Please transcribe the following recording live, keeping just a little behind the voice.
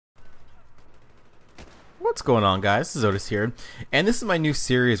What's going on, guys? This is Otis here, and this is my new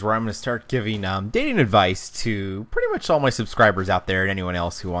series where I'm going to start giving dating advice to pretty much all my subscribers out there and anyone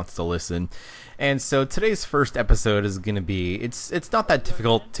else who wants to listen. And so today's first episode is going to be, it's not that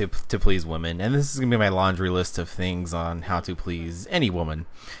difficult to please women, and this is going to be my laundry list of things on how to please any woman.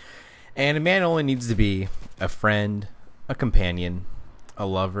 And a man only needs to be a friend, a companion, a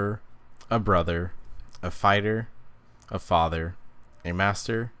lover, a brother, a fighter, a father, a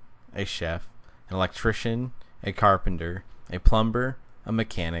master, a chef, an electrician, a carpenter, a plumber, a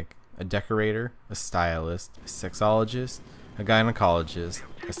mechanic, a decorator, a stylist, a sexologist, a gynecologist,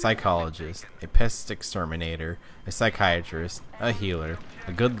 a psychologist, a pest exterminator, a psychiatrist, a healer,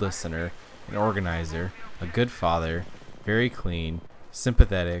 a good listener, an organizer, a good father, very clean,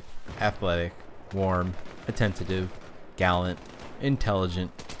 sympathetic, athletic, warm, attentive, gallant,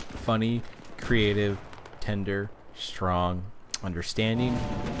 intelligent, funny, creative, tender, strong, understanding,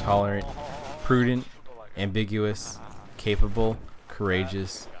 tolerant, prudent, ambiguous, capable,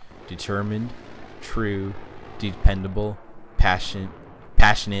 courageous, determined, true, dependable, passionate,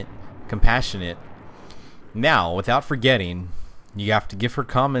 compassionate. Now, without forgetting, you have to give her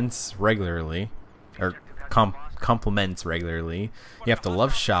comments regularly, or compliments regularly. You have to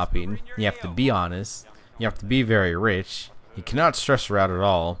love shopping. You have to be honest. You have to be very rich. You cannot stress her out at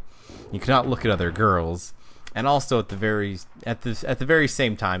all. You cannot look at other girls. And also at the very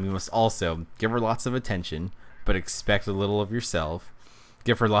same time, you must also give her lots of attention, but expect a little of yourself.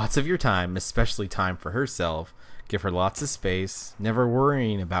 Give her lots of your time, especially time for herself. Give her lots of space, never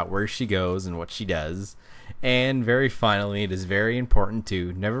worrying about where she goes and what she does. And very finally, it is very important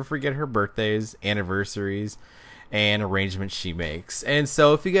to never forget her birthdays, anniversaries, and arrangements she makes. And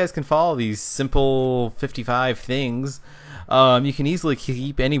so if you guys can follow these simple 55 things, you can easily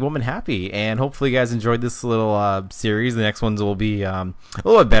keep any woman happy. And hopefully you guys enjoyed this little series. The next ones will be a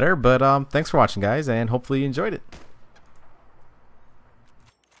little bit better, but thanks for watching, guys, and hopefully you enjoyed it.